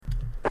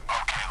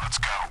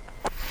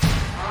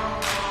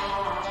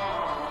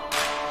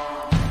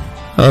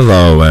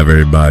Hello,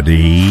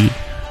 everybody,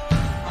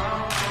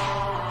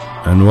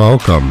 and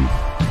welcome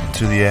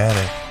to the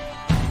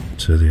attic.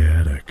 To the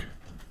attic.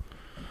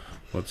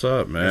 What's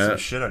up, You man? got some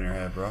shit on your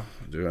head, bro.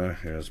 Do I?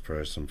 Yeah, it's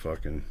probably some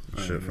fucking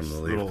shit from the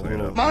leaf little-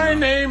 cleanup. My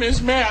name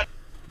is Matt.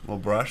 Little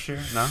brush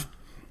here? No?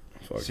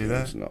 Fucking, See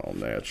that? It's not all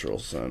natural,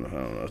 son. I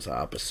don't know. It's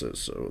opposite,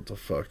 so what the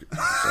fuck?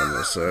 I'm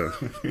gonna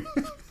say.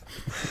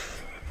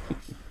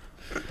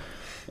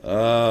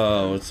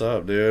 Oh, what's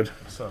up, dude?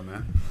 What's up,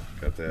 man?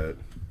 Got that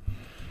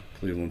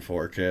Cleveland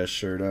forecast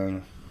shirt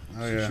on.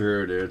 Oh, It's yeah.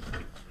 true, dude.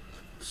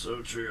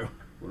 So true.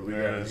 What do we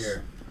There got it in is.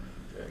 here?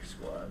 Jack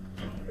Squad.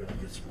 Gotta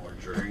get some more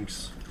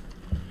drinks.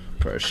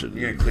 Probably should.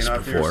 You gonna clean up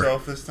after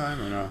yourself this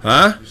time or no?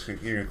 Huh?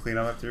 You gonna clean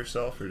up after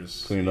yourself or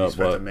just Clean you up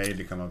expect what? the maid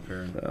to come up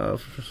here? And,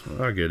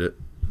 I'll get it.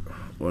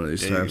 One of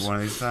these yeah, times. one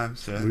of these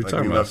times, yeah. What are you Like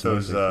talking we about? left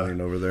those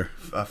Clean over there.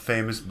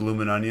 famous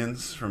bloomin'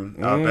 onions from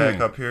Outback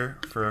up here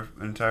for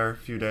an entire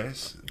few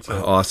days.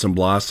 So Awesome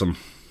Blossom.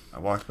 I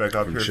walked back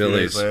up From here a few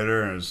Chili's. days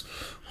later and it was,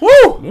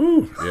 woo!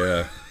 Woo!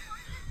 Yeah.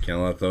 Can't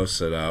let those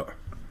sit out.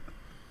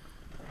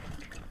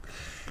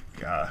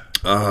 God.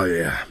 Oh,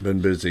 yeah.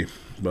 Been busy.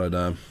 But,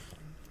 yeah,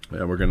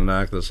 we're going to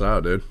knock this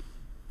out, dude.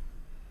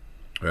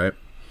 Right?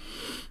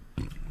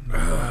 All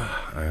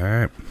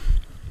right.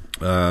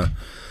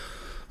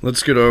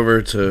 Let's get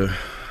over to...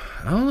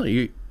 I don't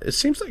know. It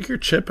seems like you're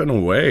chipping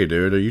away,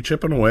 dude. Are you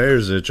chipping away, or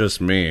is it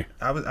just me?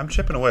 I'm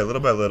chipping away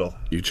little by little.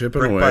 You chipping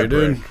Brick away, by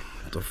dude? brick.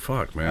 What the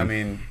fuck, man? I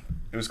mean,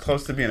 it was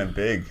close to being a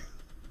big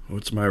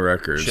What's my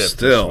record? chip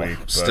Still, this week,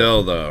 but-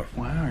 still though.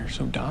 Wow, you're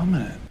so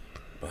dominant.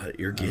 But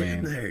you're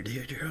getting mean- there,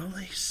 dude. You're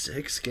only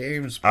 6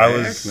 games I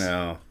back was-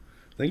 now.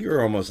 I think you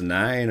were almost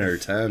 9 or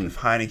 10. If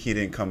Heineke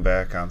didn't come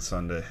back on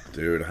Sunday,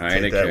 Dude,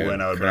 Take that win,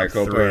 I Heineken. would've Crack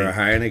been up open 3. a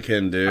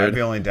Heineken, dude. I'd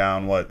be only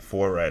down,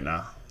 4 right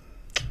now?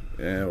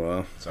 Yeah,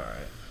 well, It's alright.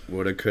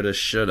 woulda, coulda,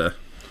 shoulda.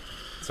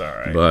 It's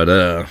alright.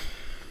 But,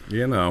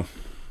 you know.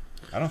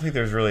 I don't think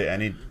there's really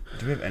any...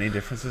 Do we have any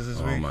differences this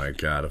Oh, week? my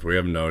God. If we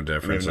have no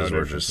differences,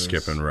 we're just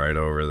differences. skipping right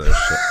over this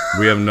shit.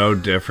 We have no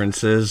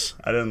differences?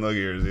 I didn't look at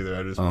yours either.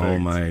 I just Oh,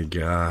 picked. my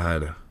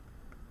God.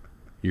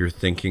 You're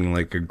thinking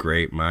like a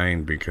great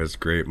mind because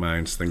great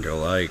minds think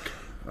alike.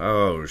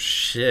 Oh,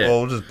 shit. Well,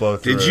 we'll just blow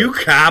through Did it. you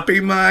copy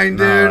mine,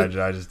 dude?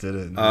 No, I just did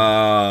it.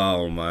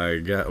 Oh my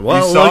God!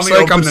 Well, it saw looks me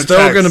like open I'm the still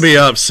text. going to be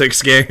up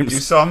 6 You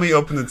games. saw me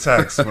open the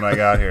text when I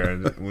got here,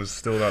 and it was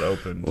still not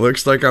open.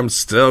 Looks like I'm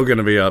still going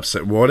to be up.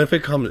 What if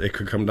it comes? It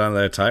could come down to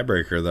that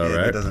tiebreaker, though, Yeah,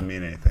 right? That doesn't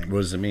mean anything. What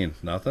does it mean?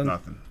 Nothing.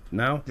 Nothing.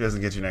 No. It doesn't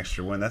get you an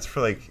extra win. That's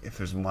for if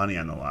there's money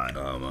on the line,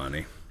 Oh,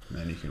 money.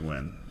 then you can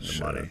win the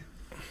Shit. money.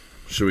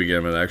 Should we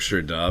give him an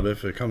extra dub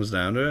if it comes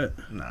down to it?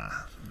 Nah.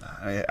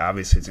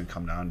 Obviously, it's gonna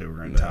come down to we're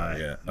gonna tie.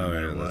 Yeah. no Oh,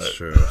 matter yeah, that's what.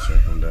 true. It's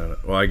gonna come down to it.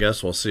 Well, I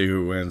guess we'll see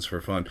who wins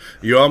for fun.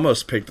 You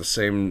almost picked the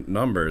same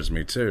number as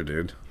me too,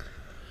 dude.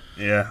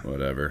 Yeah.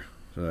 Whatever.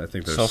 I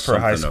think there's So for a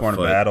high something scoring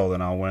afoot. battle,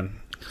 then I'll win.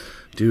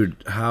 Dude,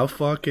 how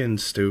fucking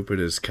stupid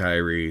is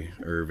Kyrie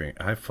Irving?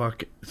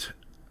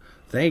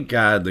 Thank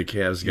God the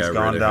Cavs He's got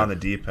gone rid down of him.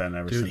 the deep end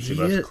ever Dude, since he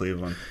left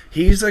Cleveland.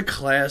 He's a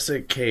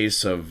classic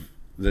case of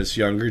this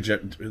younger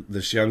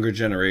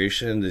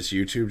generation, this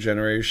YouTube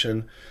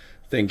generation,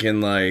 thinking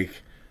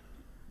like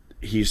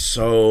he's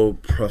so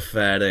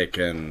prophetic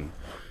and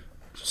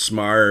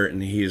smart,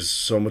 and he's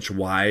so much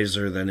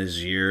wiser than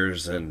his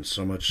years, and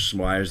so much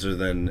wiser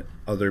than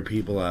other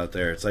people out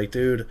there. It's like,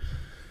 dude,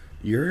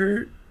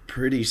 you're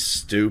pretty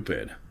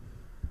stupid,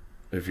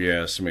 if you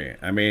ask me.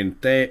 I mean,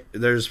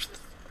 there's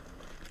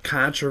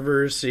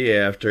controversy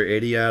after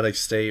idiotic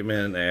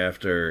statement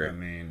after I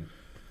mean,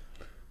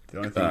 the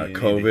only thing you need to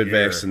COVID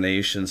hear-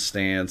 vaccination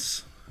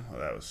stance. Well,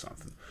 that was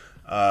something.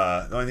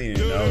 The only thing you need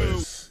to know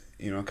is,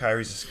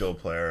 Kyrie's a skilled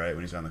player, right?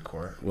 When he's on the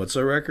court. What's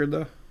the record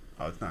though?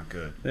 Oh, it's not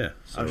good. Yeah,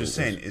 I'm just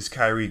saying, is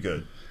Kyrie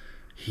good?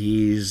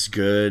 he's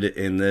good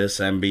in this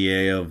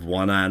NBA of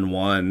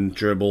one-on-one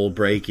dribble,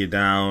 break you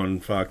down,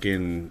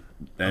 fucking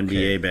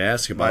NBA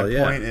basketball. My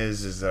point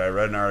is that I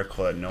read an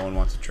article that no one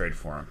wants to trade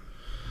for him.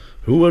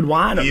 Who would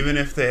want him? Even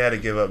if they had to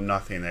give up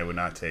nothing, they would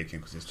not take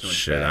him because he's too much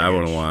Shit, baggage. I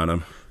wouldn't want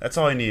him. That's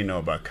all I need to know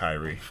about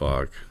Kyrie.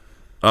 Fuck.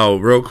 Oh,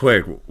 real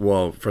quick.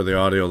 Well, for the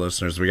audio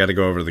listeners, we got to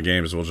go over the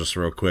games. We'll just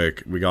real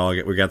quick. We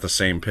got the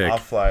same pick. I'll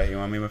fly. You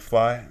want me to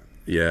fly?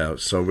 Yeah.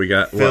 So we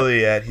got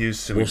Philly at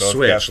Houston. We'll we both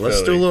switch. got Let's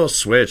do a Philly. little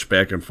switch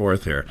back and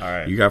forth here. All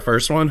right. You got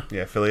first one?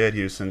 Yeah, Philly at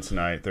Houston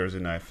tonight, Thursday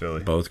night,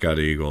 Philly. Both got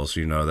Eagles.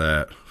 You know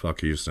that. Fuck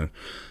Houston.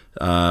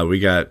 We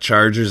got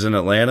Chargers in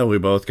Atlanta. We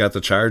both got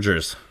the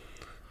Chargers.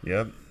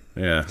 Yep.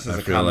 Yeah. This is I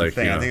a feel common like,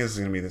 thing. you I know, think this is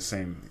going to be the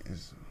same.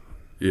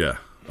 yeah.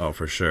 Oh,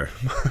 for sure.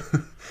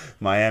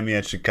 Miami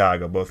at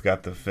Chicago. Both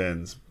got the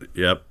Fins.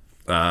 Yep.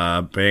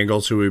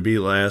 Bengals, who we beat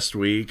last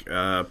week,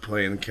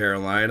 playing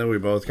Carolina. We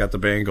both got the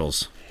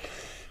Bengals.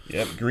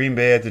 Yep. Green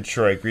Bay at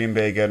Detroit. Green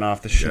Bay getting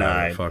off the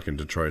Yeah, schneid. fucking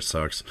Detroit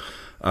sucks.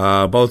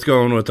 Both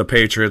going with the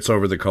Patriots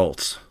over the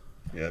Colts.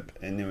 Yep.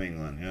 In New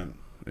England.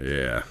 Yep.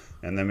 Yeah.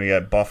 And then we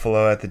got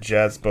Buffalo at the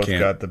Jets. Both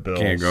got the Bills.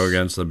 Can't go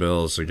against the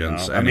Bills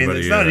against No. I mean, anybody.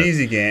 it's not an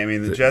easy game. I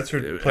mean, the Jets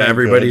are playing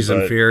Everybody's good,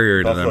 but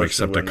inferior to Buffalo them should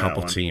except a win that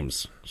couple one.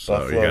 teams. So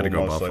Buffalo you got to go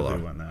will most likely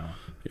Buffalo. win that one.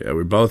 Yeah,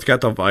 we both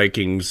got the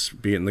Vikings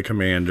beating the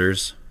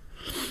Commanders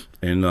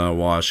in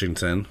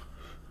Washington.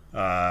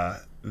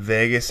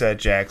 Vegas at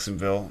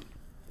Jacksonville.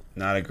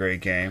 Not a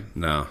great game.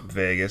 No.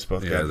 Vegas,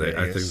 both got Vegas.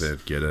 I think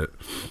they'd get it.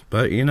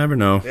 But you never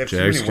know. They have too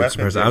Jags many could surprise.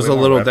 weapons. They I was have a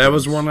way little. more That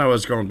was weapons. one I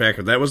was going back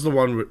with. That was the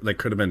one that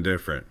could have been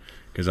different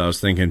because I was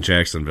thinking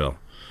Jacksonville.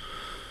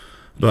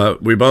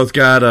 But we both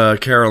got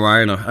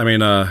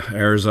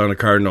Arizona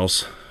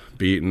Cardinals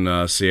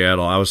beating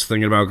Seattle. I was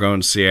thinking about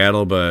going to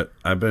Seattle, but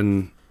I've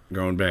been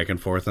going back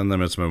and forth on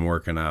them. It's been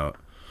working out.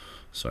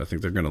 So I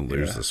think they're going to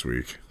lose this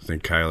week. I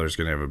think Kyler's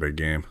going to have a big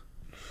game.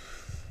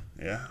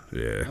 Yeah.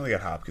 Yeah. Well, they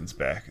got Hopkins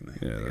back. And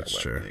they that's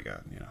got true. They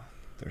got,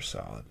 they're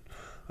solid.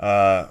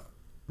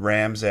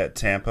 Rams at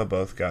Tampa,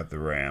 both got the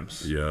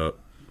Rams. Yep.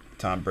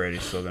 Tom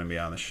Brady's still going to be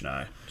on the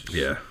schneid.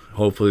 Yeah.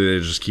 Hopefully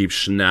they just keep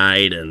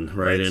schneiding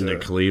right into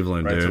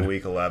Cleveland, right dude. to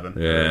week 11.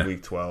 Yeah. Or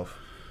week 12.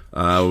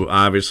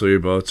 Obviously, we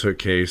both took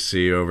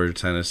KC over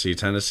Tennessee.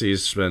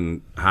 Tennessee's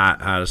been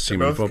hottest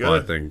team in football,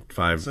 good. I think. It's a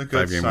Five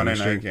good game Sunday winning night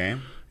streak.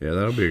 game. Yeah,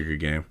 that'll be a good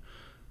game.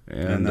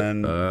 And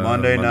then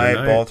Monday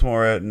night,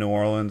 Baltimore at New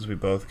Orleans. We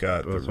both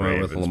got the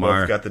Ravens. With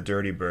Lamar. Both got the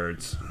Dirty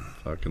Birds.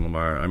 Fucking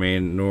Lamar. I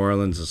mean, New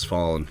Orleans has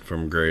fallen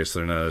from grace.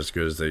 They're not as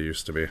good as they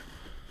used to be.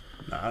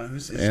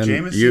 Is And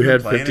Jameis you even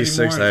had playing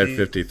 56, anymore? I had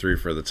 53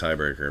 for the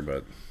tiebreaker,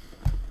 but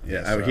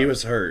he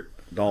was hurt.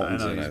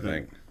 Dalton's I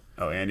think.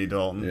 Oh, Andy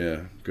Dalton.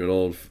 Yeah, good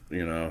old,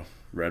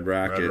 Red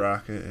Rocket. Red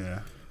Rocket, yeah.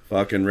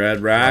 Fucking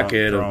Red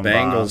Rocket of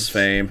Bengals bombs.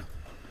 fame.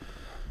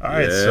 All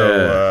right,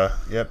 so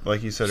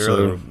like you said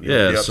earlier,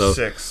 you'll be up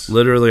 6.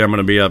 Literally, I'm going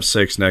to be up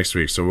 6 next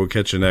week. So we'll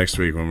catch you next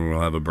week when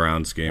we'll have a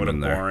Browns game in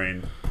there.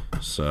 Boring.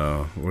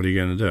 So what are you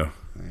going to do?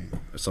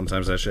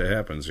 Sometimes that shit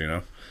happens,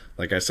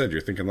 Like I said,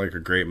 you're thinking like a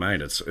great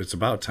mind. It's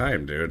about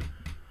time, dude.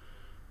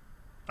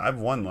 I've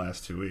won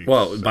last 2 weeks.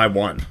 Well, by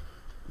 1.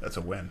 That's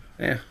a win.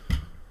 Yeah.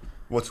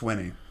 What's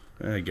winning?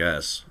 I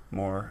guess.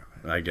 More.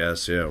 I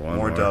guess, yeah. One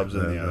more dubs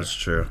than the other. That's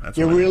true.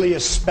 You're really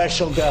a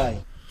special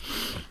guy.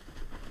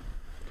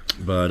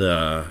 But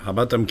how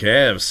about them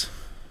Cavs?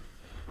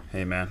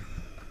 Hey, man.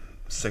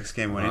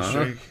 6-game winning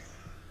streak.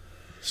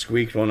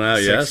 Squeaked one out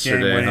 6-game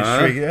yesterday, winning huh?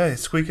 streak. Yeah,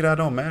 squeak it out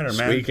don't matter,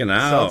 man. Squeaking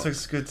out.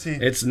 Celtics, good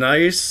team. It's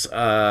nice.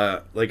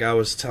 Like I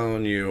was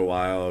telling you a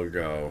while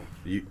ago,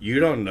 you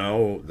don't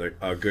know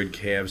a good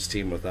Cavs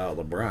team without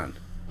LeBron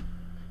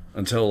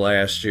until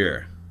last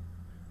year.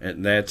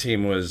 And that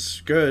team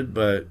was good,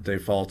 but they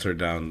faltered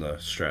down the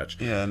stretch.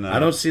 Yeah, no. I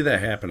don't see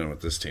that happening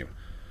with this team.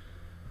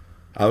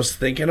 I was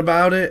thinking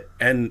about it,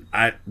 and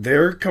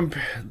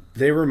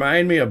they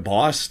remind me of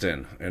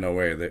Boston in a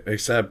way.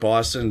 Except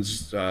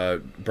Boston's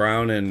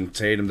Brown and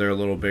Tatum, they're a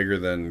little bigger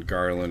than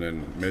Garland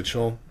and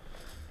Mitchell.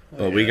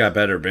 But we got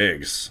better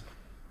bigs,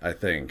 I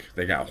think.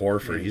 They got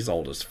Horford. He's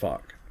old as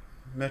fuck.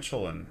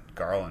 Mitchell and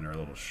Garland are a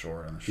little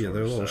short on the short side. Yeah,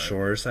 they're a little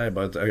shorter side,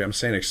 but I'm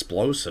saying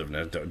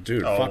explosiveness.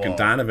 Dude, well,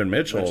 Donovan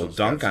Mitchell Mitchell's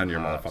dunk got on your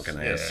some hops.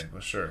 motherfucking ass. Yeah,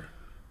 well, sure.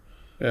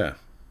 Yeah.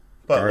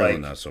 But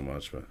Garland, not so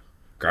much, but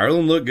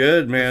Garland looked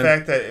good, man. The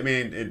fact that,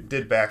 it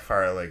did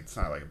backfire, it's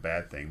not like a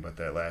bad thing, but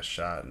that last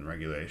shot in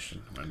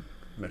regulation when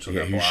Mitchell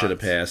got blocked. You should have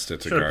passed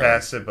it to Should Garland. have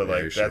passed it, but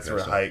that's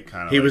where height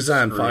kind of He was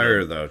on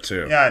fire, though,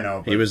 too. Yeah, I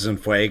know. He was in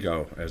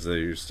fuego, as they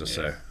used to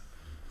say.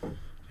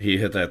 He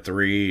hit that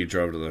 3. He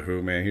drove to the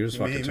hoop, man. He was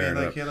fucking tearing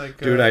up.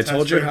 Dude, I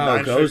told you how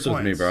it goes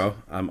with me, bro.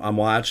 I'm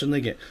watching the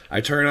game.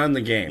 I turn on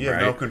the game, you have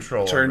right? no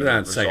control Turned over it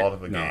on the second. result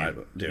of a game.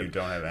 No, dude. You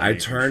don't have any I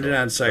turned it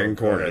on second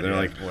quarter. They're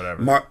like,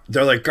 whatever.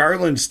 They're like,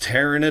 Garland's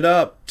tearing it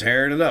up.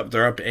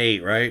 They're up to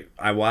 8, right?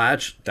 I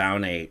watch,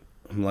 down 8.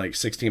 I'm like,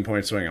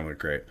 16-point swing. I'm like,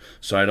 great.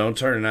 So I don't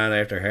turn it on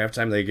after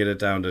halftime. They get it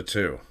down to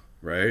 2,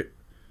 right?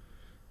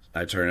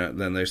 I turn it,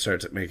 then they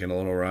start making a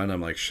little run. I'm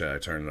like, shit, I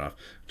turn it off.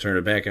 Turn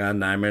it back on,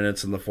 9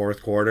 minutes in the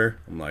fourth quarter.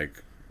 I'm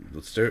like,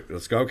 let's do it.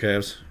 Let's go,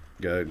 Cavs.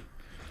 Good.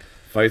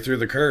 Fight through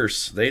the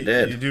curse. They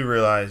did. You do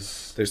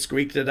realize they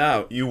squeaked it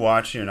out. You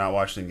watching or not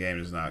watching the game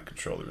does not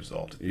control the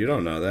result. You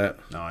don't know that.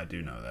 No, I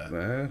do know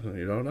that.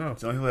 You don't know.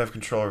 The only people who have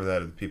control over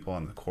that are the people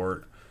on the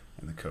court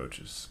and the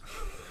coaches.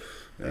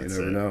 You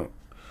never know.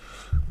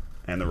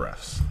 And the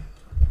refs.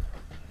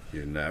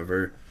 You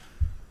never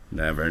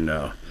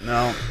know.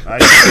 No, I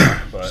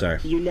don't. But sorry.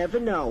 You never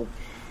know.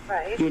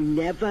 Right. You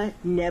never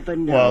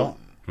know.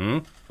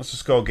 Well, let's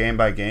just go game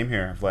by game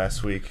here of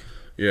last week.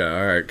 Yeah,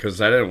 all right, because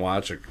I didn't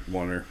watch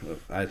one.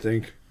 I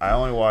think I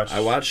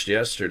watched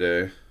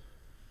yesterday.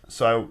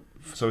 So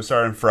we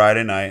started on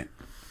Friday night.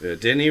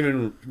 Didn't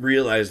even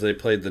realize they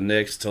played the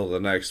Knicks till the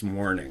next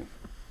morning.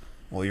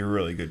 Well, you're a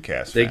really good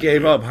cast. They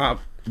gave up.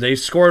 They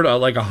scored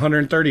like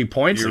 130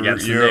 points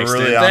against the Knicks. You're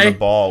really didn't on they? the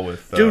ball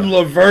with dude.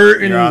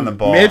 LeVert and on the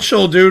ball.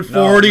 Mitchell, dude,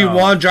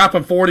 41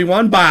 dropping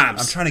 41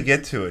 bombs. I'm trying to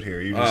get to it here.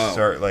 You just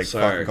start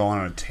fucking going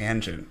on a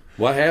tangent.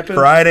 What happened?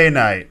 Friday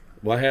night.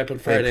 What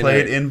happened Friday night? They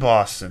played in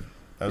Boston.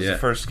 That was the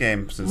first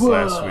game since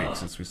last week,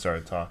 since we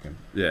started talking.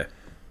 Yeah.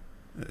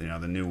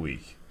 The new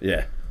week.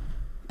 Yeah.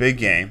 Big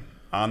game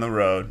on the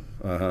road,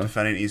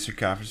 defending Eastern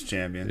Conference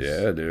champions.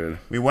 Yeah, dude.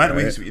 We went.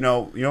 Right.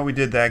 We we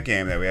did that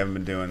game that we haven't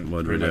been doing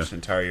pretty much the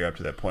entire year up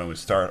to that point. We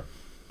start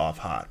off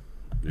hot.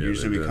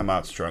 Usually we come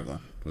out struggling.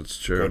 That's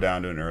true. Go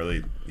down to an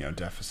early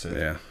deficit.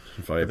 Yeah.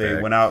 But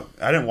they went out.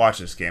 I didn't watch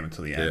this game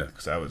until the end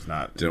because I was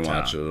not. Didn't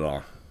watch it at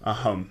all.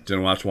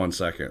 Didn't watch 1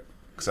 second.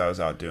 Because I was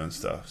out doing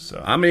stuff.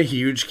 So I'm a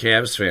huge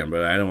Cavs fan,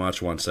 but I didn't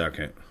watch 1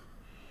 second.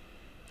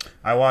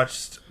 I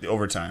watched the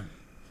overtime.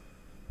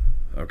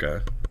 Okay.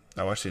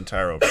 I watched the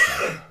entire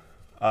overtime.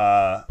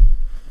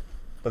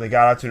 But they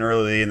got out to an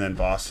early lead, and then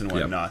Boston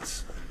went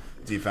nuts.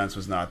 Defense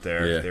was not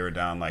there. Yeah. They were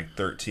down like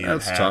 13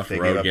 That's and a half. tough. They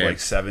Road gave up game. like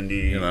 70.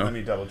 You know? Let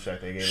me double check.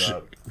 They gave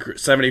up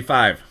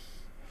 75.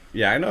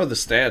 Yeah, I know the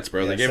stats,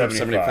 bro. They gave up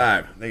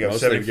 75. They gave up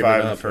Most of them 75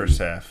 in the up first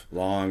half.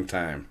 Long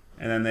time.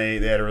 And then they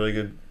had a really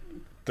good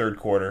third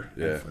quarter.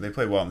 Yeah. They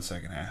played well in the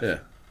second half. Yeah.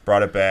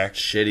 Brought it back.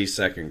 Shitty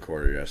second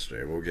quarter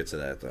yesterday. We'll get to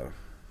that, though.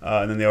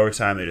 And then the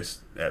overtime, they just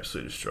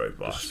absolutely destroyed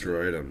Boston.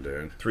 Destroyed them,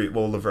 dude.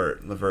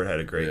 Levert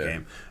had a great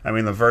game. I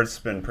mean, Levert's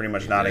been pretty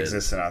much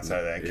non-existent outside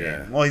of that game.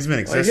 Yeah. Well, he's been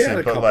He existent, had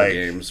a but couple like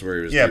games where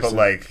he was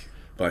decent.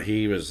 But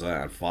he was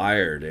on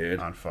fire, dude.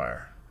 On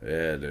fire.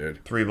 Yeah,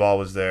 dude. 3-ball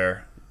was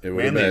there. It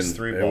would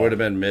have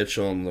been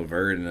Mitchell and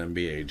Levert and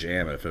NBA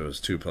Jam if it was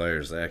 2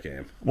 players that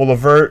game. Well,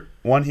 Levert,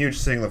 one huge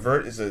thing,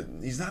 Levert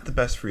he's not the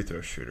best free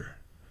throw shooter.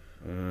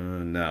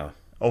 No.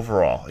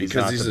 Overall,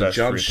 because he's a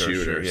jump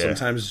shooter. Yeah.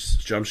 Sometimes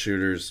jump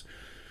shooters,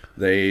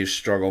 they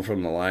struggle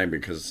from the line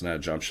because it's not a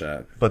jump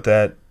shot. But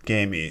that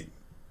game, he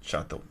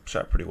shot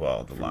pretty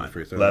well at the line.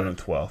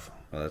 11-12.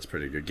 Oh, that's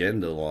pretty good.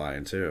 Getting to the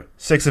line, too.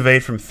 6 of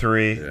 8 from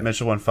 3. Yeah.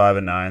 Mitchell went 5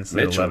 of 9. So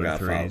Mitchell 11 got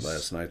threes. fouled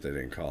last night. They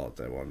didn't call it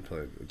that one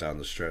play down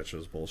the stretch. It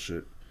was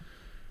bullshit.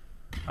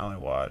 I only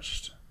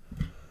watched.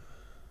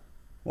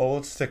 Well,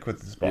 let's stick with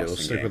this Boston game. Yeah, we'll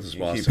stick with this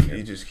Boston game.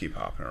 You just keep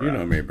hopping around. You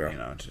know me, bro. You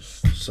know,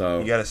 just so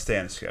you got to stay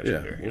on the schedule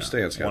here. We'll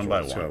stay on schedule. One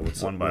by one.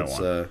 One by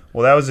one.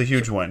 Well, that was a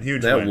huge win.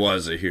 That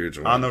was a huge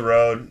win. On the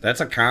road. That's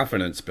a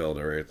confidence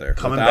builder right there.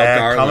 Coming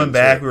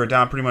back. We were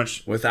down pretty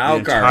much without the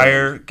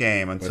entire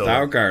game until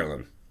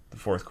Garland. The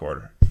fourth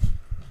quarter.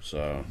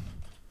 So,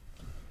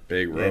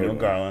 big road. No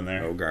Garland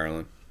there. No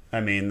Garland.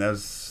 I mean,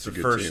 those the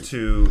first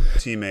two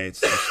teammates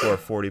to score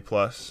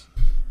 40+.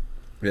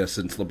 Yeah,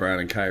 since LeBron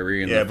and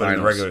Kyrie in the finals. Yeah, but in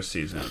the regular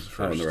season it was the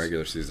first. In the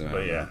regular season.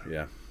 But yeah.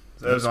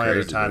 So that was the only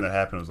other time that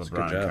happened was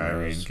LeBron and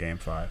Kyrie in Game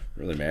 5.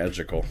 Really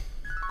magical.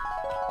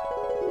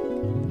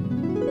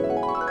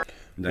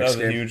 That was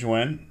a huge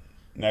win.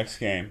 Next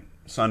game.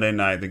 Sunday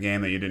night, the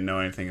game that you didn't know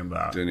anything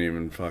about. Didn't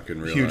even fucking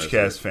realize. Huge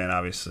Cavs fan,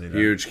 obviously.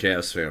 Huge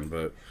Cavs fan,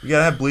 but you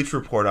gotta have Bleach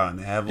Report on.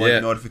 They have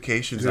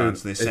notifications on,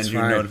 so they send you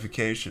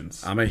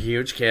notifications. I'm a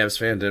huge Cavs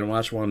fan. Didn't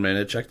watch 1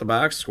 minute. Check the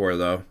box score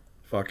though.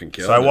 Fucking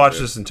killed. So I watched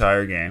this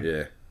entire game.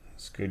 Yeah,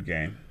 it's a good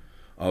game.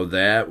 Oh,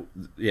 that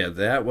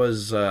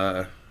was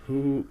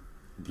who.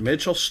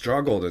 Mitchell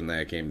struggled in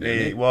that game,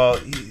 didn't he? Well,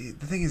 the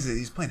thing is that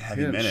he's playing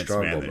heavy minutes,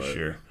 this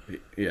year.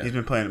 Yeah, he's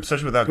been playing,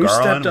 especially without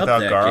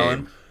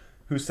Garland.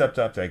 Who stepped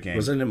up that game?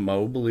 Wasn't it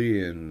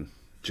Mobley and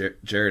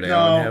Jared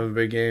Allen have a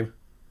big game?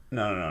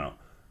 No.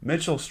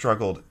 Mitchell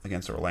struggled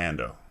against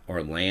Orlando.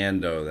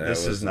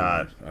 This is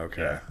not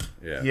okay.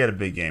 Yeah, he had a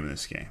big game in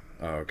this game.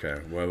 Oh, okay.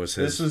 What was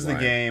his? This was line?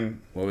 The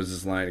game. What was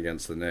his line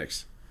against the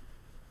Knicks?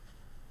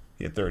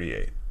 He had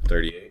 38.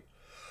 38.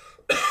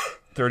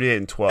 38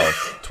 and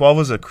 12. 12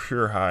 was a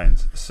career high in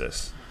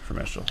assists for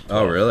Mitchell. 12.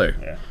 Oh, really?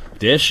 Yeah.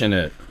 Dishing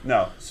it.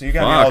 No. So you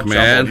got me all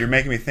jumbled. You're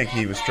making me think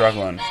he was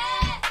struggling.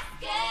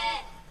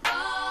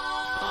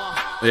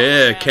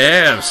 Yeah,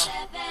 Cavs.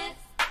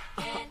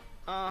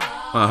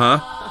 Uh-huh.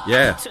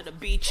 Yeah.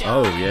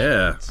 Oh,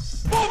 yeah.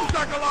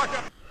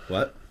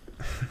 What?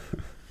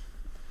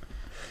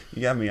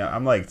 You got me.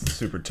 I'm like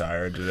super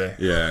tired today.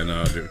 Yeah, I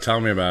know, dude.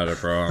 Tell me about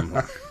it, bro.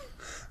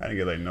 I didn't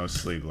get like no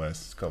sleep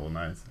last couple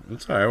nights.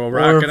 That's all right. We'll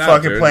rock it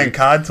out, fucking playing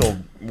COD till 1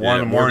 in the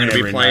morning. We're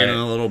gonna be playing in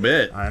a little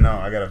bit. I know.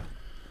 I gotta.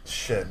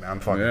 Shit, man. I'm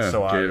fucking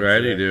so out. Get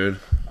ready, dude.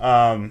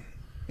 No,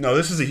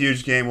 this is a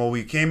huge game. Well,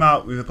 we came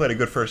out. We played a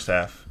good first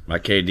half. My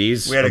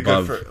KD's we had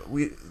above. A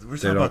good. We're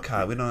talking about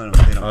COD. We don't.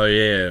 They don't. Oh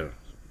yeah.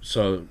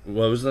 So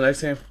what was the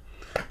next game?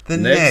 The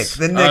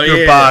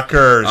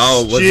Knickerbockers.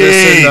 Oh, was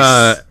this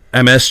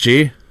in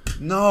MSG?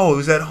 No, it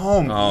was at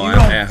home. Oh,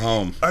 at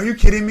home. Are you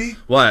kidding me?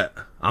 What?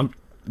 I'm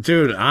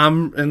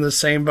in the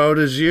same boat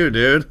as you,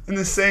 dude. In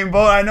the same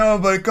boat, I know,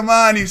 but come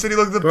on. You said you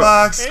looked at the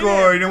box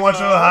score. You didn't watch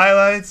the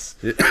highlights?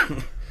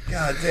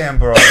 God damn,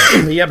 bro.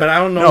 Yeah, but I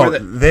don't know. No,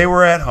 they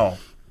were at home.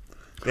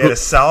 They had a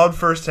solid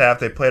first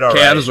half. They played all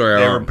right.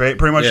 They were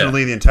pretty much in the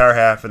lead the entire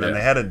half, and then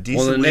they had a decent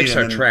lead. Well, the Knicks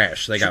are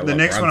trash. They got the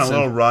Knicks went on a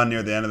little run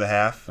near the end of the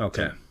half.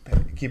 Okay.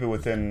 Keep it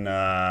within.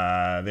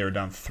 They were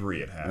down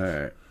 3 at half. All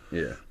right.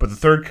 Yeah. But the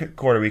third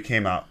quarter, we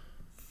came out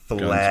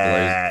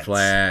flat.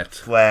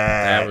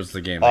 That was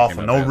the game.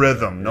 Awful. No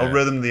rhythm. No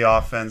rhythm to the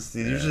offense.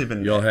 They've usually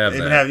been. You'll have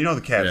that. You know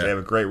the Cavs. They have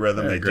a great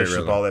rhythm. They dish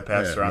the ball. They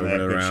pass around. They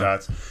have good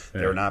shots.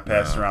 They were not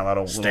passing around a lot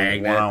of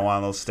little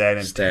one-on-one, little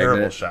stagnant,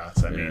 terrible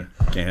shots. I mean,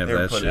 can't have they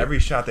were that putting shit. Every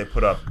shot they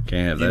put up,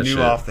 can't have you that knew shit.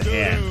 Off the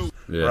hand,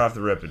 right off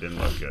the rip, it didn't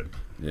look good.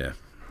 Yeah.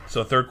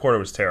 So third quarter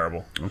was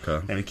terrible. Okay.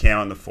 And we came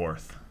out in the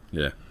fourth.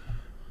 Yeah.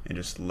 And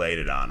just laid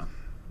it on them.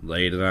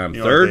 Laid it on.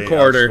 Third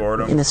quarter.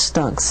 And it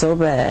stunk so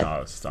bad.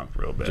 Oh, it stunk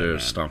real bad. Dude,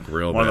 it stunk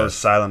real bad. One of those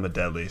silent but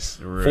deadlies.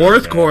 Really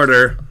Fourth bad.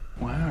 quarter.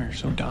 Wow, you're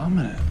so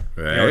dominant.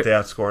 Right? You know what they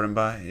outscored him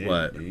by?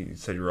 What? You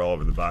said you were all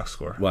over the box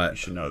score. What? You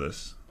should know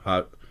this.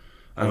 What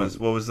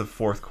was the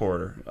fourth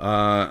quarter?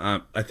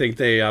 I think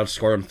they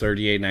outscored him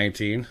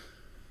 38-19.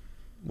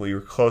 Well, you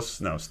were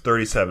close. No, it's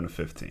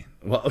 37-15.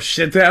 Well,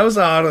 shit, that was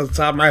out of the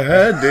top of my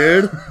head,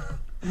 dude.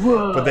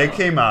 But they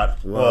came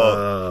out.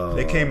 Well,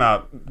 they came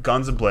out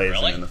guns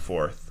a-blazing in the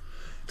fourth.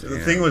 Damn. The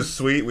thing was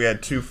sweet. We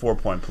had 2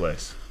 4-point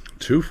plays.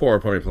 2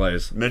 4-point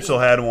plays. Mitchell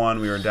had one.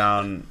 We were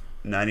down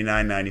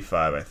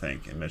 99-95, I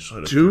think, and Mitchell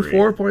hit a 2 3.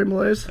 4-point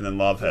plays. And then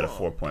Love had a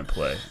 4-point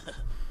play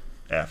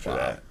after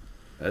that.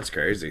 That's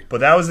crazy.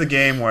 But that was the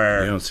game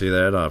where you don't see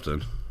that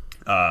often.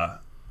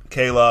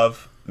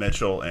 K-Love,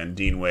 Mitchell, and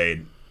Dean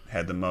Wade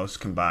had the most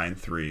combined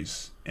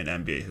threes in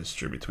NBA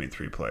history between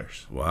 3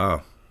 players.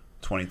 Wow.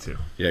 22.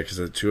 Yeah, because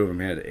the 2 of them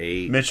had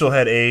 8. Mitchell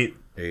had 8.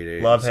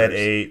 8, Love had 6.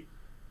 8.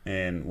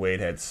 And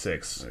Wade had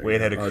 6. Wade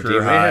had a career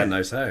Dean high. Had a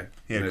nice high.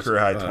 He had a career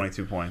high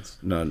 22 points.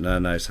 No, not a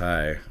nice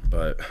high,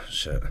 but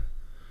shit.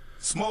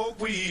 Smoke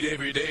weed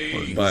every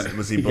day. But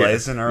was he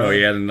blazing early? No,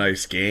 he had a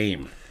nice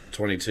game.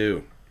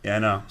 22. Yeah, I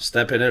know.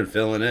 Stepping in,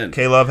 filling in.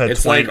 K-Love had 20.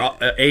 It's like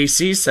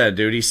AC said,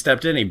 dude. He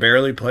stepped in. He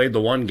barely played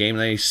the one game,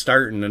 then he's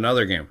starting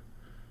another game.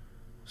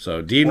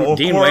 So Dean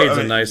Wade's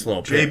a nice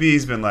little pick.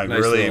 JB's been like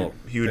nice really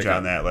huge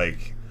on that.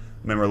 Like,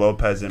 remember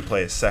Lopez didn't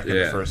play a second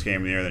the first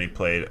game of the year, then he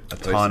played a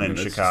ton in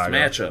Chicago.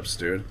 Matchups,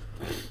 dude.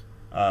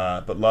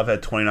 But Love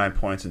had 29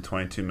 points in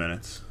 22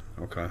 minutes.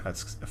 Okay.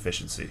 That's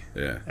efficiency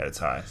at its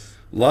highest.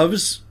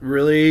 Love's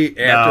really,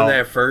 after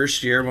that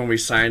first year when we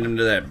signed him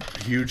to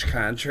that huge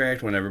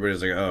contract, when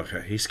everybody's like, oh,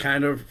 okay, he's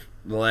kind of,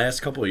 the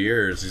last couple of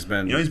years, he's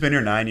been... You know he's been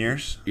here 9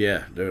 years?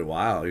 Yeah, dude,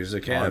 wow, he's a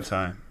Cav. Long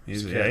time.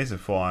 He's a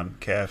full-on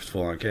Cav.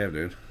 Full-on Cav,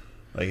 dude.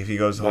 Like, if he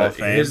goes to the Hall of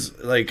Fame... His,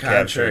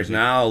 contract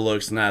now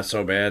looks not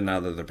so bad now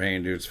that they're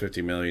paying dudes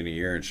 $50 million a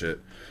year and shit.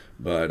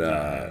 But,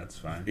 that's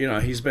fine. You know,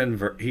 he's been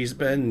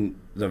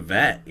the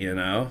vet, you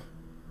know?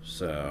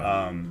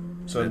 So...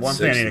 So one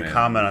thing I need to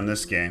comment on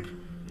this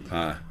game...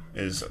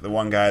 is the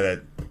one guy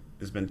that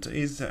has been... I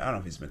don't know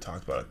if he's been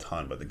talked about a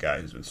ton, but the guy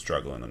who's been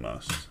struggling the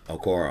most.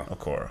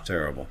 Okoro.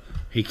 Terrible.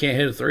 He can't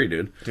hit a 3,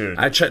 dude. Dude.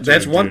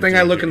 That's one thing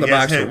I look in the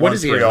box for. What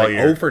is he, like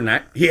 0 for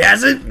 9? He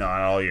hasn't? No,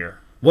 not all year.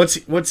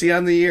 What's he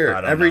on the year?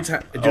 Every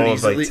time, dude,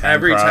 he's like 10,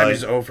 every time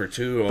he's 0 for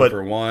 2, 0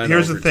 for 1.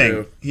 Here's the thing: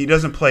 2. He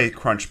doesn't play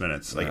crunch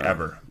minutes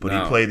ever, but he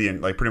played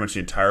pretty much the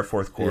entire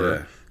fourth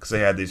quarter because they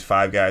had these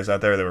 5 guys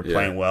out there that were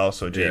playing well.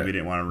 So JB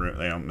didn't want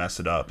to mess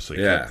it up, so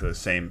he kept the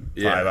same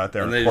 5 out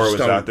there. And Core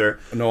was out there.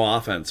 No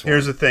offense.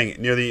 Here's the thing: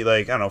 near the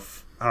I don't know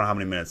how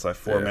many minutes left,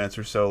 4 minutes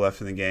or so left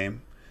in the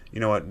game.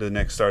 You know what the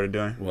Knicks started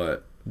doing?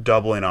 What?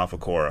 Doubling off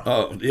Okoro.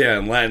 Oh, yeah,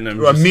 and letting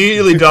him...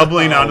 Immediately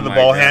doubling onto the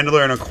ball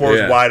handler, and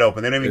Okoro's wide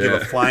open. They don't even give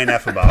a flying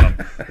F about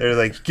him. They're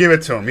like, give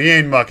it to him. He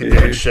ain't mucking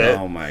doing shit.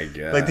 Oh, my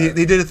God. Like, they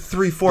did it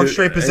 3-4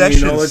 straight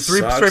possessions. You know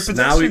straight possessions.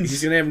 Now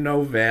he's going to have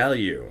no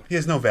value. He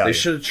has no value. They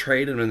should have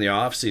traded him in the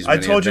offseason. I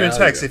told you in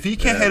text, if he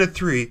can't hit a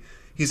 3,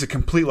 he's a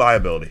complete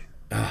liability.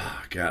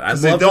 Oh, God. I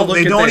love to look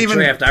at that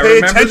draft. I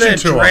remember that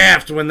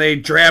draft when they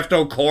draft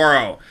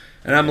Okoro.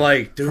 And I'm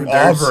like, dude,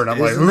 Auburn. I'm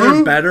like,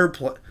 who? Better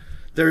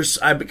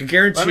I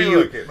guarantee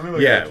you.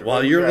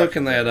 While you're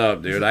looking that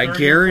up, dude, I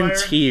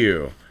guarantee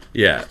you.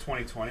 Yeah.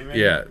 2020, maybe?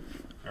 Yeah.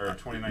 Or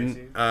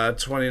 2019?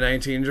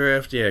 2019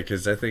 draft, yeah,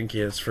 because I think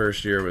his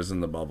first year was in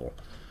the bubble.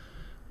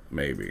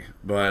 Maybe.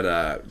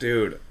 But,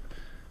 dude,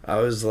 I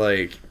was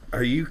like,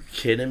 are you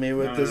kidding me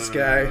with this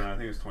guy? No, I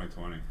think it was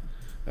 2020.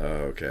 Oh,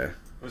 okay.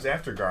 It was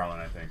after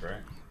Garland, I think,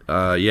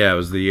 right? Yeah, it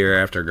was the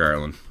year after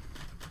Garland.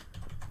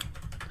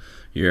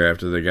 Year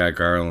after they got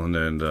Garland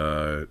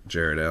and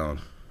Jared Allen.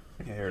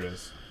 Yeah, here it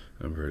is.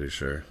 I'm pretty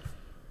sure.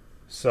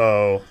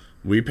 So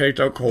we picked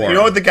Okoro. You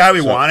know what the guy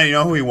we wanted? You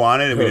know who we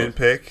wanted and we didn't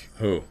pick?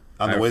 Who?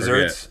 On the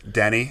Wizards? Forget.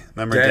 Denny.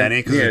 Remember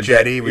Denny? Because of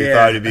Jetty, we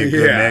thought it'd be a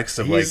good mix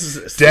of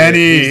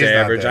Denny. He's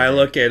average. I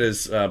look at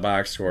his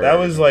box score. That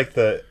was like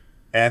the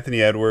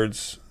Anthony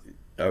Edwards.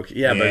 Okay,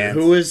 yeah, but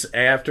who is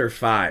after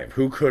 5?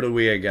 Who could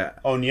we have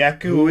got?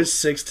 Onyeku. Who is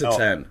 6 to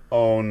 10?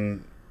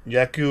 Onyeku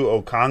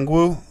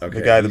Okongwu,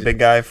 the big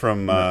guy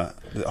from the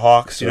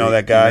Hawks. You know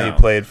that guy? No, he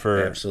played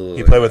for. Absolutely.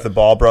 He played with the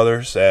Ball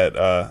brothers at.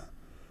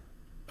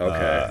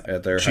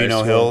 At their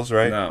Chino Hills,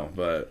 right? No,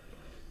 but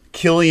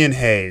Killian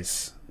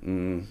Hayes.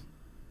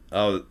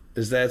 Oh,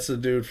 is that the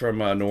dude from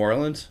New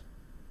Orleans?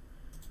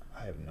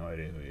 I have no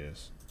idea who he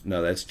is.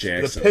 No, that's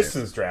Jackson. The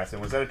Pistons drafted.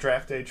 Was that a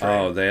draft day trade?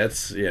 Oh,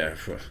 that's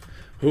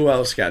Who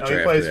else got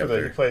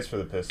drafted? He plays for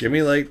the Pistons. Give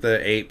me like the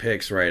 8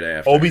 picks right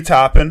after. Obi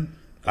Toppin.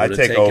 I'd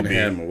take Obi.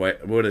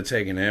 Would have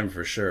taken him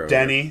for sure.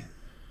 Denny.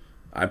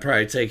 I'd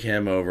probably take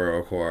him over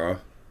Okoro.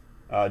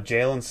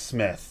 Jalen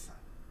Smith.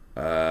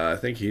 I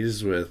think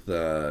he's with...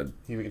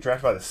 he was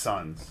drafted by the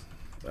Suns.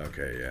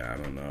 Okay, yeah,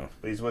 I don't know.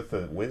 But he's with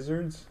the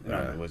Wizards?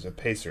 No, it was the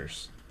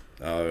Pacers.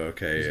 Oh,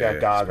 okay. He's got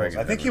goggles.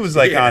 I think he was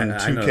like on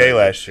 2K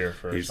last year.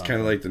 He's kind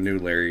of like the new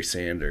Larry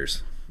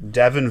Sanders.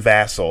 Devin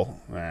Vassell.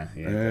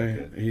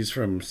 He's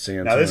from San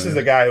Antonio. Now, this is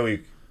the guy who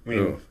I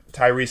mean,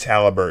 Tyrese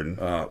Halliburton.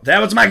 That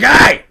was my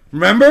guy.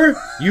 Remember?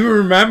 You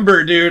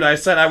remember, dude. I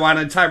said I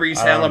wanted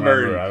Tyrese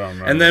Halliburton. I don't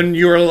remember. And then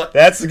you were like...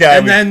 That's the guy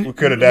we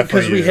could have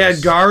definitely because we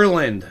had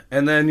Garland.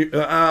 And then...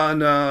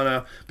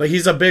 no. But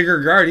he's a bigger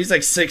guard. He's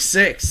like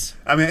 6'6".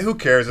 I mean, who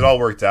cares? It all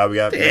worked out. We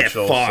got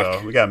Mitchell.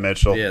 So we got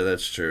Mitchell. Yeah,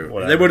 that's true.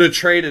 Whatever. They would have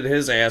traded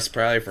his ass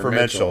probably for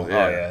Mitchell.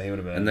 Yeah. Oh, yeah, he would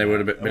have been. And they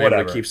would have been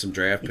able to keep some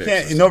draft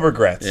picks. No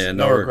regrets. Yeah,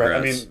 no regrets.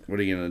 I mean, what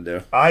are you going to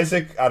do?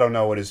 Isaac, I don't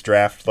know what his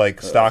draft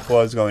stock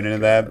was going into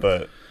that,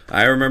 but...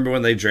 I remember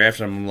when they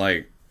drafted him, I'm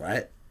like,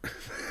 what?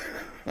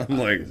 I'm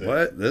like,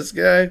 what? This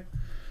guy?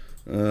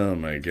 Oh,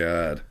 my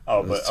God.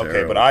 Oh, but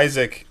okay, but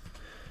Isaac,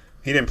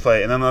 he didn't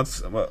play. And then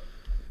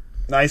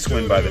nice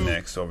win by the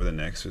Knicks over the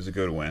Knicks. It was a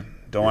good win.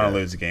 Don't want to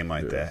lose a game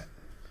like that.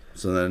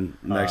 So then,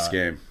 next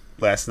game.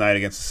 Last night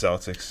against the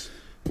Celtics.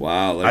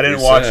 Wow. I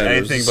didn't watch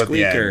anything but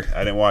the end.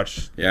 I didn't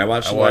watch. Yeah, I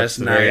watched the last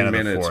 9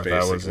 minutes,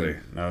 basically.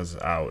 I was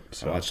out.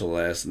 So. I watched the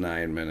last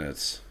 9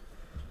 minutes.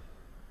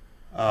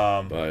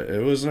 But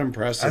it was an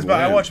impressive win.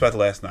 I watched about the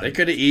last night. They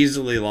could have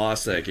easily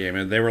lost that game,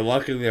 and they were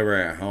lucky they were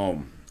at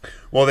home.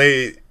 Well,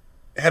 they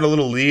had a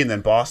little lead, and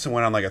then Boston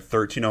went on like a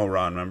 13-0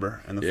 run,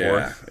 remember, in the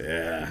fourth?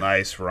 Yeah.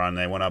 Nice run.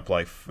 They went up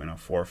 4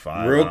 or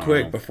 5. Real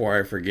quick before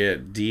I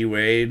forget, D.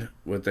 Wade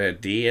with that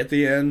D at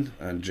the end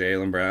on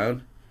Jaylen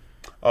Brown.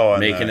 Oh,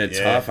 making it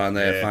tough on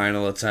that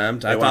final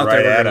attempt. I thought they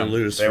were going to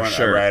lose for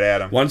sure. Right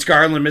at him. Once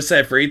Garland missed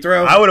that free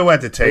throw, I would have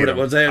went to Tatum.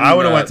 I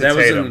would have went to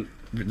Tatum.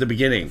 The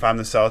beginning. If I'm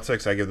the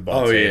Celtics, I give the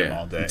ball to Tatum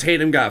all day.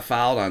 Tatum got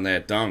fouled on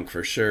that dunk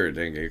for sure.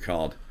 Didn't get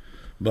called.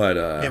 But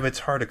but it's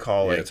hard to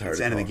call. It's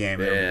the end of the game.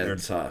 They're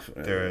tough.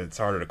 It's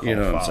harder to call. You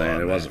know what I'm saying?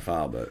 It was a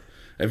foul, but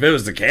if it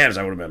was the Cavs,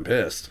 I would have been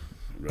pissed.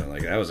 But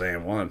like that was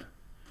and 1.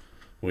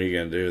 What are you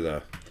gonna do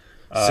though?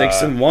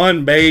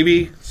 6-1,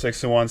 baby.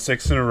 6-1,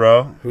 6 in a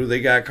row. Who they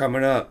got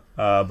coming up?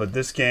 But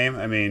this game,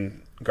 I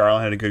mean,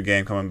 Garland had a good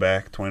game coming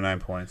back. 29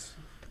 points.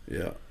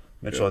 Yeah.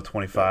 Mitchell at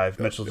 25.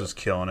 Mitchell's just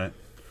killing it.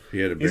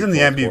 He's in the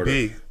MVP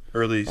quarter.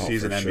 early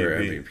season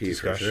MVP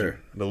discussion. For sure.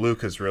 But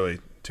Luke is really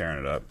tearing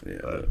it up. Yeah,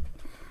 but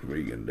what are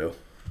you gonna do?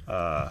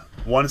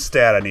 One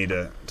stat I need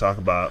to talk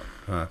about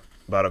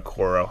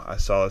Okoro. I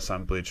saw this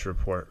on Bleacher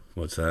Report.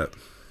 What's that?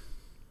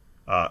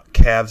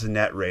 Cavs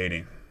net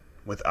rating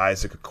with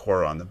Isaac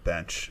Okoro on the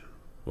bench.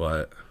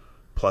 What?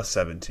 Plus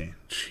 17.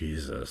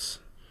 Jesus.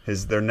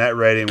 Their net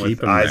rating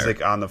with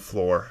Isaac on the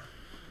floor.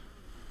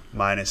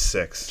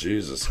 -6.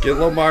 Jesus. Get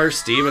Lamar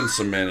Stevens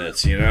some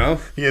minutes, you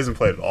know? He hasn't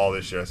played at all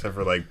this year, except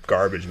for,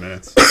 garbage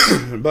minutes.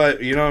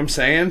 But, you know what I'm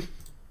saying?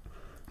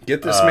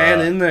 Get this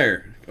man in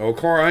there.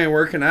 Okoro ain't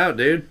working out,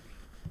 dude.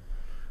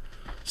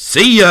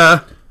 See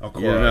ya!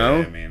 Okoro, you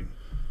know? I mean...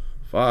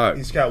 Fuck.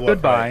 He's got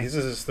Goodbye. This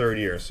is his 3rd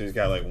year, so he's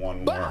got,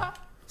 one more.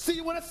 See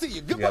you when I see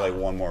you. Goodbye. He's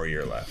got, 1 more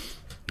year left.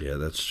 Yeah,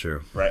 that's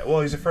true. Right.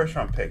 Well, he's a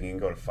first-round pick. He can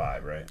go to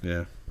 5, right?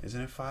 Yeah. Isn't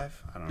it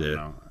 5? I don't Yeah.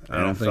 know. I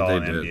don't think they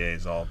did. NBA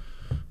is all...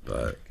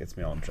 But gets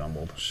me all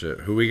jumbled. Shit.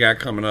 Who we got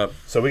coming up?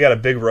 So we got a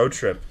big road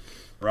trip.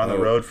 We're on the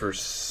road for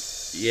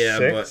 6. Yeah,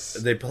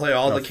 but they play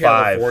all the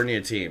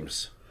California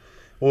teams.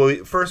 Well,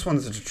 the first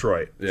one's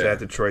Detroit. Yeah. It's at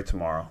Detroit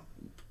tomorrow.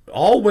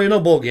 All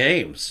winnable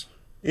games.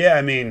 Yeah,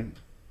 I mean,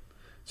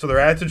 so they're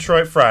at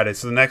Detroit Friday.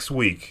 So the next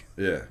week,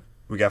 Yeah.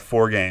 we got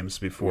 4 games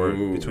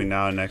between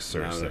now and next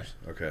Thursday.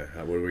 Okay,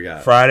 what do we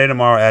got? Friday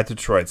tomorrow at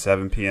Detroit,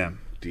 7 p.m.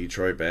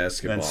 Detroit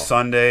basketball. Then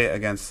Sunday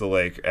against the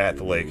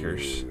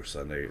Lakers.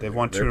 Sunday. They've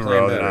won 2 in a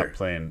row. They're not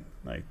playing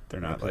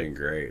they're not playing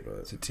great. But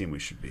it's a team we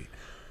should beat.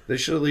 They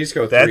should at least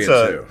go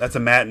 3-2. That's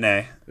a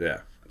matinee. Yeah.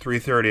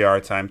 3:30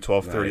 our time,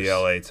 12:30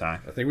 LA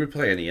time. I think we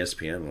play on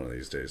ESPN one of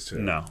these days too.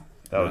 No,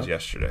 that was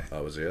yesterday.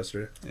 Oh, was it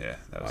yesterday? Yeah,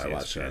 that was I ESPN.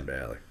 watched it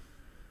badly.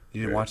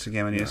 You didn't watch the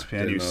game on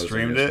ESPN? You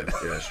streamed it? it?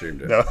 Yeah, I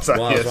streamed it. No, it's on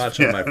I was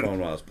watching on ESPN. my phone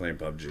while I was playing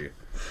PUBG.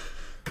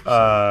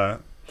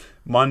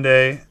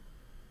 Monday,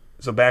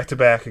 so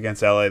back-to-back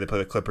against LA. They play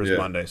the Clippers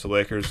Monday. So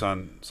Lakers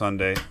on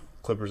Sunday,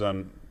 Clippers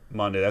on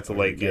Monday. That's a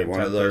late game.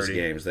 One of those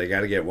games. They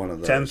got to get one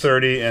of those.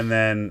 10:30, and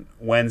then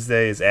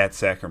Wednesday is at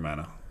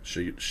Sacramento.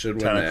 Should win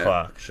 10 that.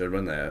 o'clock. Should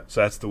win that.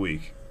 So that's the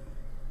week.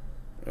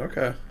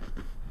 Okay.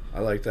 I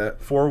like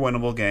that. 4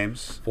 winnable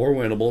games. 4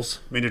 winnables.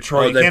 I mean,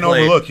 Detroit, you can't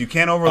overlook. You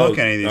can't overlook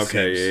any of these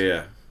teams. Okay,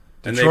 yeah.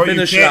 And Detroit, they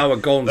finish it out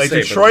with Golden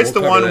State. Detroit's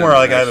the one where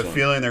I have a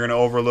feeling they're going to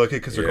overlook it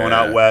because they're going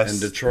out west.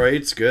 And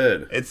Detroit's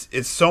good.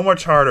 It's so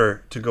much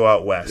harder to go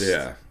out west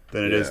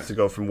than it is to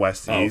go from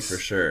west to east. Oh,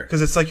 for sure.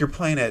 Because it's like you're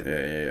playing at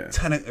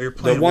 10. You're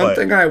playing the one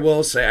thing I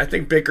will say, I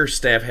think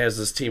Bickerstaff has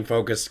this team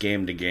focused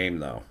game to game,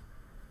 though.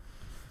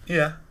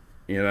 Yeah.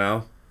 You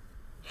know?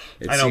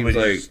 I know, but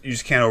you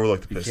just can't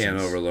overlook the Pistons. You can't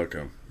overlook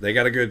them. They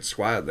got a good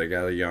squad. They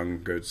got a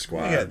young, good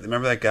squad. Yeah,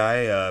 remember that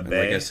guy,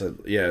 Bay? Like I said,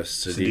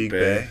 Sadiq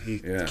Bay. He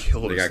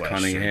killed us. They got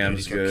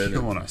Cunningham's good.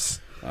 Killing us.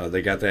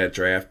 They got that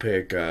draft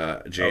pick,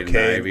 Jaden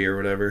Ivey or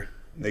whatever.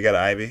 They got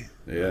Ivy?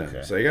 Yeah.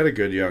 Okay. So they got a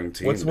good young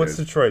team. What's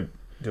Detroit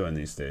doing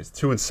these days?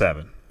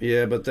 2-7.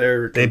 Yeah, but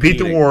they beat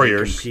the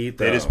Warriors. They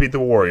just beat the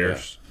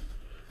Warriors.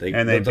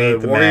 Yeah. They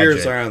beat the Warriors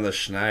Magic. are on the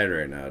Schneid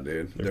right now,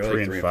 dude. They're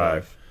like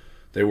 3-5.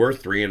 They were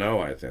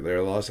 3-0, I think. They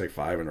lost like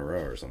 5 in a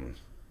row or something.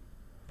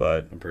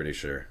 But I'm pretty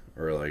sure.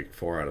 Or like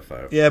 4 out of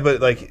 5. Yeah,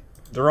 but like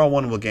they're all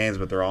winnable games,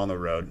 but they're all on the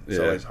road. It's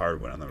always hard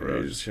to win on the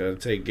road. You just gotta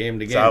take game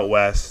to game. It's out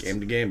west. Game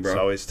to game, bro. It's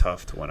always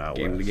tough to win out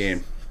game west. Game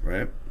to game,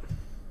 right?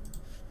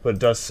 But it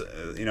does,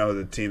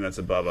 the team that's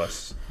above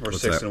us, we're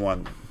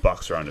 6-1.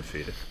 Bucks are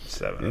undefeated.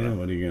 7. Yeah,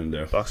 what are you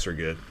gonna do? Bucks are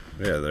good.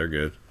 Yeah, they're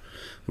good.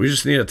 We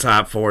just need a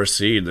top 4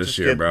 seed this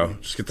year, bro.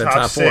 Just get that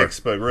top 4. 6,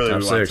 but really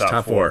we want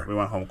top 4. We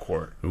want home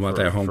court. We want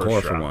that home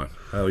court for one.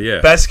 Hell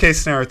yeah. Best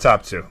case scenario,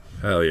 top 2.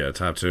 Hell yeah,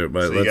 top 2.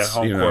 But so let's,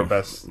 home court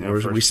best.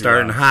 We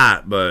starting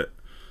hot, but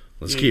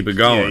let's keep it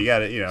going. Yeah, you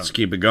got it. Let's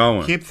keep it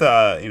going. Keep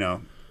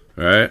the,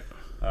 right.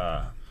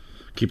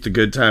 Keep the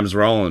good times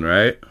rolling,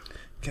 right?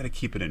 Got to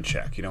keep it in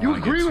check. You don't. You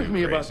want to agree get with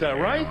me about that,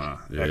 right?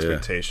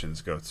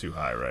 Expectations go too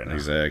high right now.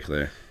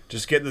 Exactly.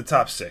 Just get in the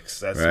top 6.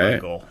 That's my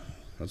goal.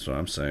 That's what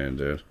I'm saying,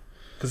 dude.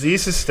 Because the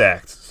East is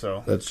stacked,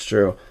 so that's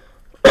true.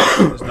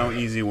 There's no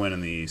easy win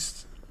in the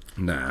East.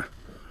 Nah.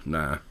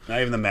 Not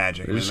even the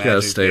Magic. You just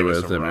gotta stay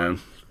with it,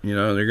 man.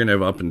 They're gonna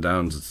have up and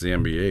downs. It's the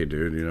NBA,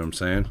 dude. You know what I'm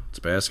saying? It's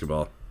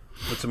basketball.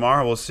 But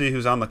tomorrow we'll see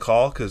who's on the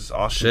call because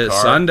Austin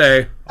Carr.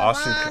 Sunday.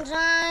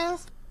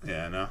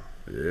 Yeah, no.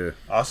 Yeah.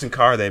 Austin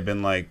Carr, they've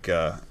been like,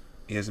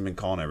 he hasn't been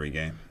calling every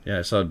game. Yeah,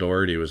 I saw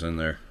Doherty was in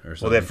there or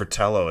something. Well, they have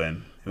Fratello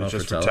in. It was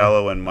just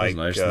Fratello and Mike,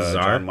 nice.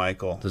 John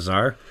Michael. The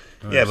Czar?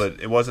 Nice. Yeah, but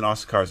it wasn't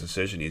Austin Carr's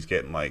decision. He's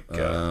getting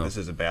this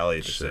is a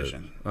Bally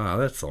decision. Oh,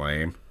 that's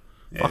lame.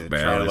 Yeah, fuck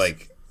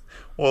Bally's.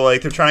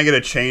 They're trying to get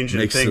a change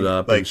and mix it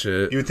up and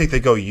shit. You would think they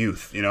go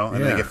youth,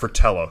 and they get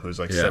Fratello, who's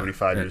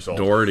 75 years old.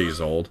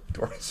 Doherty's old.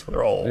 So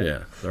they're all old.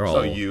 Yeah, they're all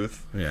old.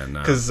 Youth. Yeah,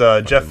 no. Because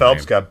Jeff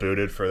Phelps got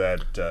booted for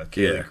that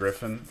Kaylee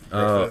Griffith.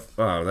 Oh,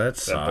 that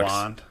sucks. That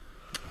blonde.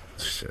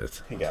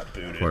 Shit. He got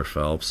booted. Poor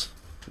Phelps.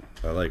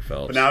 I like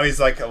Phelps. But now he's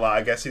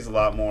I guess he's a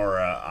lot more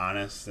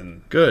honest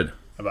and good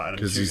about him.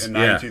 Because he's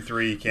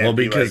 9-2-3. He can't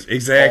because be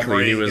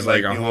exactly he was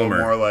like a homer.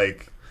 More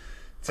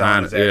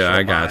honest.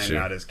 I got you.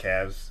 Not his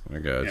Cavs. I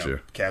got you.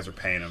 Cavs are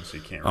paying him, so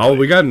you can't.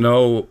 We got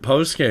no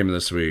post game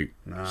this week,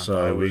 no,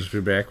 so we'll just be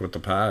back with the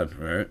pod,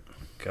 right?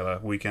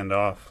 Got a weekend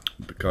off.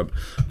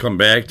 Come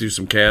back, do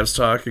some Cavs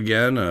talk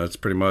again. It's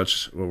pretty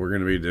much what we're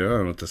going to be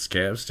doing with this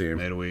Cavs team.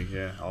 Midweek,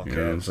 yeah. All Cavs. You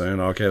know what I'm saying?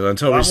 All Cavs.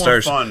 Until we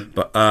start. Fun.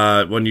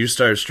 But when you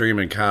start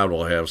streaming COD,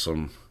 we'll have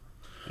some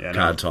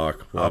COD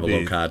talk. We'll have a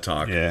little COD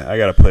talk. Yeah, I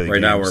got to play the games.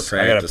 Right now we're practicing.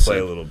 I got to play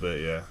a little bit,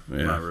 yeah.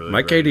 Really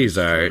my KD's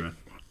all right.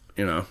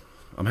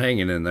 I'm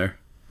hanging in there.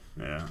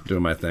 Yeah.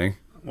 Doing my thing.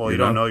 Well, you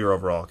don't know your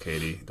overall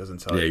KD. It doesn't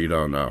tell you. Yeah, you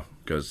don't know.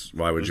 Because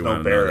why would you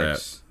want to know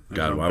that?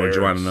 God, why would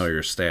you want to know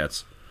your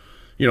stats?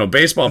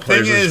 Baseball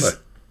players. The thing is,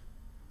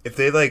 if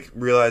they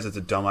realize it's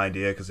a dumb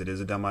idea, because it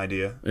is a dumb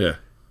idea. Yeah.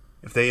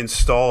 If they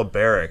install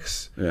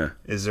barracks,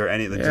 is there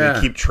any? Do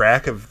they keep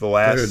track of the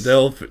last?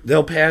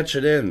 They'll patch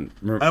it in.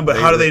 But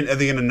how are they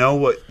going to know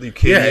what your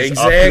KD is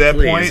up to that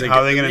point?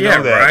 How are they going to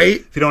know that? Right?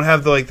 If you don't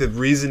have the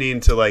reasoning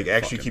to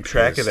actually keep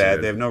track of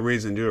that, they have no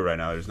reason to do it right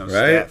now. There's no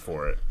stat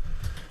for it.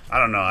 I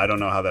don't know. I don't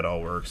know how that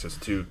all works. It's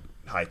too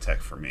high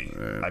tech for me.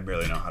 I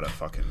barely know how to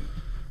fucking.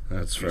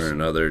 That's for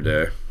another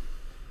day.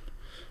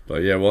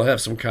 But yeah, we'll have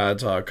some COD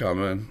talk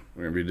coming.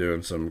 We're gonna be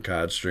doing some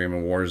COD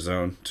streaming,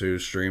 Warzone 2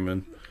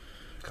 streaming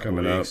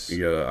coming up.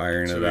 You gotta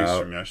iron it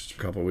out. A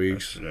couple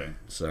weeks. Yesterday.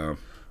 So.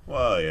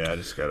 Well, yeah, I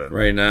just gotta.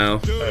 Right now, I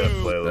gotta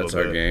play a little that's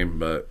our game,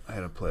 but I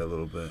had to play a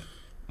little bit.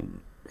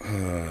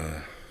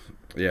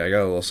 Yeah, I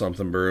got a little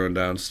something brewing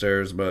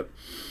downstairs, but.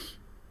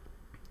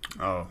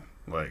 Oh,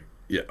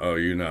 Yeah. Oh,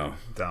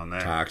 down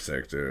there.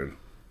 Toxic, dude.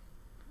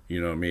 You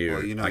know me.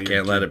 Well, I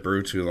can't let it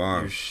brew too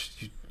long.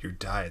 Your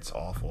diet's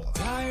awful.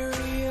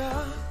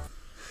 Diarrhea.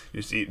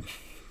 You just eat,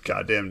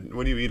 goddamn.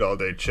 What do you eat all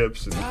day?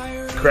 Chips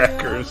and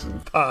crackers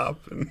and pop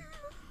and.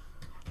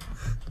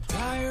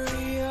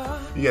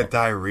 Diarrhea. You got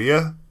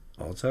diarrhea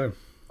all the time.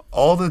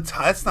 All the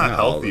time. That's not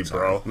healthy,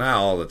 bro. Not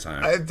all the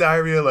time. I have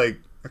diarrhea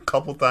a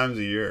couple times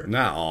a year.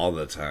 Not all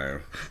the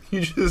time.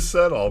 You just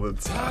said all the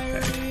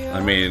time. I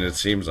mean, it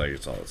seems like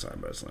it's all the time,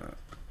 but it's not.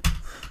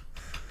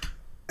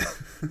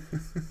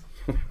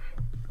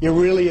 You're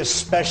really a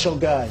special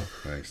guy.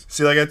 Thanks.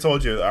 See, like I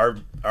told you, our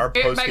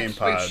post game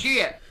pods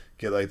get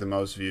the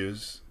most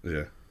views.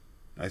 Yeah.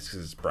 That's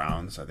because it's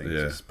Browns. I think.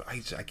 Yeah.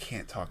 I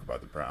can't talk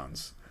about the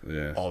Browns.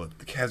 Yeah.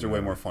 The Cavs are way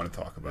more fun to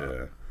talk about.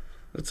 Yeah.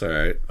 That's all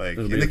right.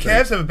 And the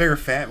Cavs have a bigger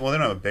fan. Well, they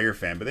don't have a bigger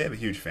fan, but they have a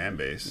huge fan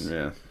base.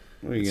 Yeah.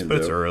 But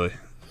it's early.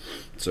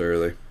 It's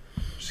early.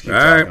 Just keep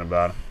talking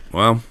about them.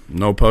 Well,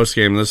 no post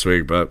game this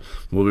week, but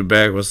we'll be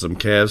back with some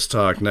Cavs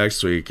talk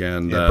next week.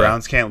 And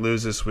Browns can't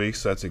lose this week,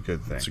 so that's a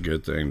good thing. It's a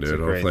good thing, dude.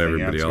 Hopefully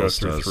everybody else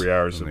does. 3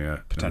 hours of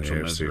potential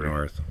misery.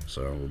 North,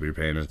 so we'll be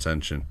paying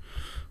attention.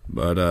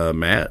 But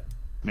Matt,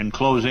 in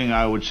closing,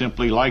 I would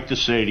simply like to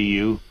say to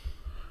you,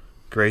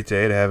 great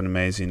day to have an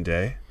amazing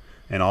day.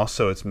 And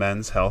also, it's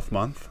Men's Health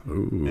Month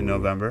in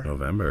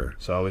November.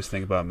 So I always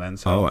think about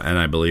men's health. Oh, and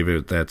I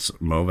believe that's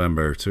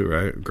Movember too,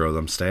 right? Grow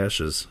them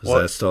stashes. Is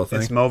that still a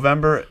thing? It's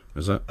Movember.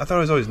 Is it? I thought it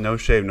was always No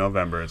Shave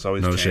November. It's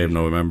always No Shave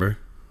November.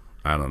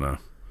 I don't know.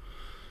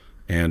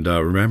 And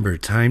remember,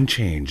 time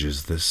change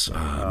is this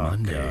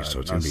Monday, so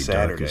it's going to be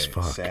dark as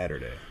fuck.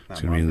 Saturday.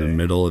 It's going to be in the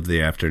middle of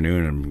the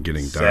afternoon and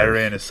getting dark.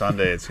 Saturday into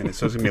Sunday. It's going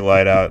to be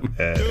light out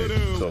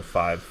until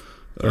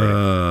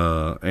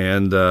 5:30.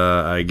 And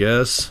I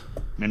guess...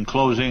 In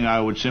closing, I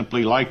would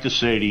simply like to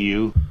say to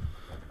you...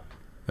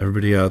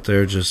 Everybody out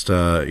there, just,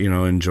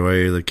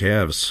 enjoy the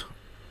Cavs.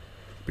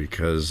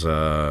 Because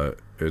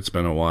it's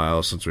been a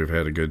while since we've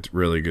had a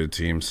really good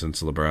team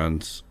since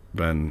LeBron's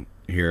been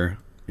here.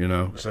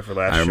 Except for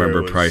last I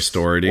remember year Price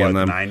Doherty in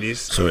them.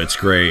 90s? So it's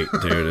great,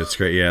 dude. It's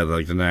great. Yeah,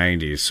 like the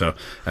 90s. So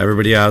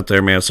everybody out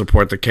there, man,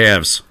 support the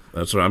Cavs.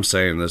 That's what I'm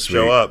saying this week.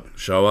 Show up.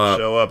 Show up.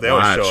 Show up. They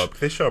always show up.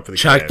 They show up for the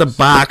Check Cavs. the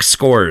box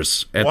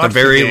scores at Watch the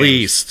very the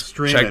least.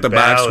 Stream check it, the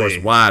box scores.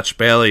 Watch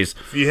Bailey's.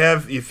 If you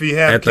have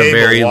at cable, the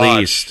very watch.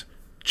 least,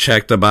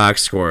 check the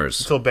box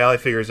scores. Until Bally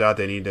figures out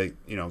they need to,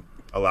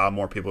 allow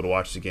more people to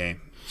watch the game.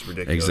 It's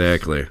ridiculous.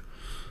 Exactly.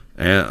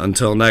 And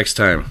until next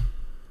time.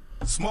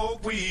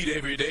 Smoke weed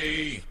every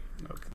day.